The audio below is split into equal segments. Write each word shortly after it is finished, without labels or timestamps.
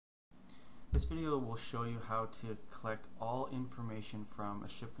This video will show you how to collect all information from a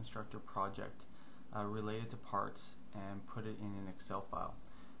ShipConstructor project related to parts and put it in an Excel file.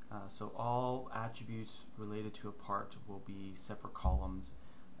 So all attributes related to a part will be separate columns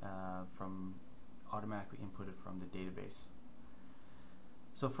automatically inputted from the database.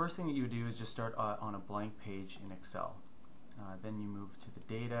 So first thing that you would do is just start on a blank page in Excel. Then you move to the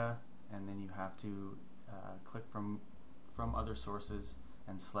data, and then you have to click from other sources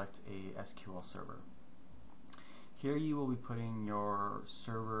and select a SQL server. Here you will be putting your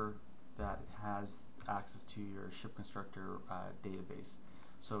server that has access to your ShipConstructor database.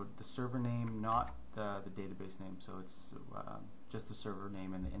 So the server name, not the database name, so it's just the server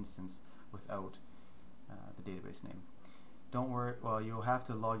name and the instance without the database name. Don't worry, well, you'll have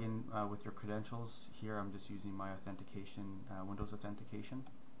to log in with your credentials. Here I'm just using my authentication, Windows authentication.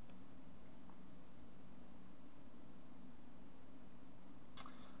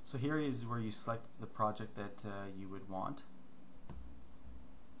 So here is where you select the project that you would want.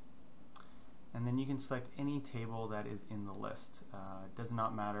 And then you can select any table that is in the list. It does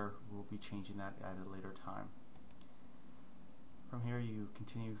not matter, we'll be changing that at a later time. From here you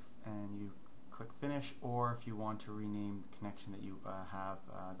continue and you click finish, or if you want to rename the connection that you have,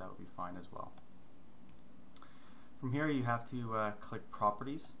 that would be fine as well. From here you have to click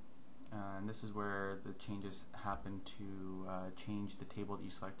properties. And this is where the changes happen to change the table that you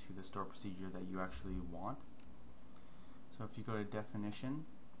select to the store procedure that you actually want. So if you go to definition,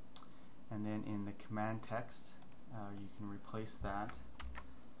 and then in the command text, you can replace that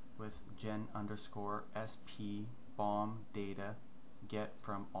with gen_sp BOM data get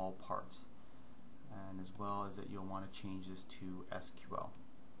from all parts, and as well as that you'll want to change this to SQL.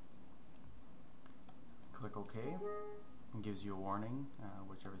 Click OK. And gives you a warning,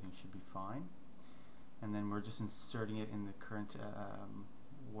 which everything should be fine. And then we're just inserting it in the current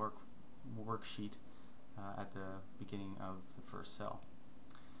worksheet at the beginning of the first cell.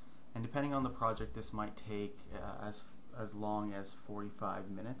 And depending on the project, this might take as long as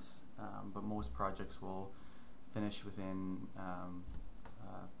 45 minutes, but most projects will finish within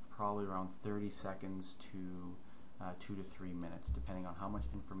probably around 30 seconds to 2 to 3 minutes, depending on how much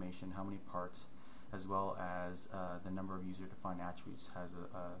information, how many parts, as well as the number of user-defined attributes has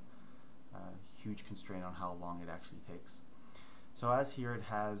a huge constraint on how long it actually takes. So as here it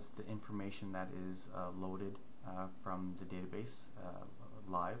has the information that is loaded from the database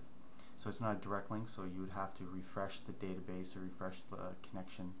live. So it's not a direct link, so you would have to refresh the database or refresh the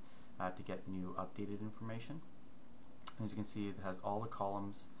connection to get new updated information. And as you can see, it has all the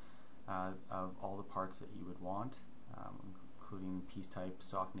columns of all the parts that you would want, including piece type,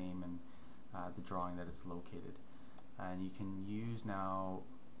 stock name, and the drawing that it's located. And you can use now,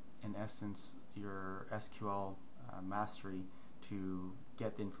 in essence, your SQL mastery to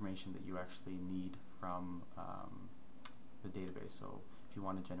get the information that you actually need from the database. So if you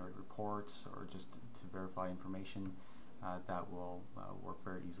want to generate reports or just to verify information, that will work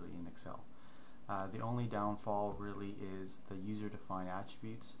very easily in Excel. The only downfall really is the user-defined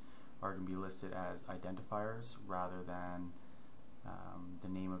attributes are going to be listed as identifiers rather than the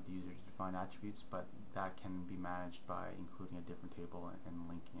name of the user-defined attributes, but that can be managed by including a different table and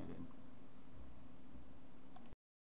linking it in.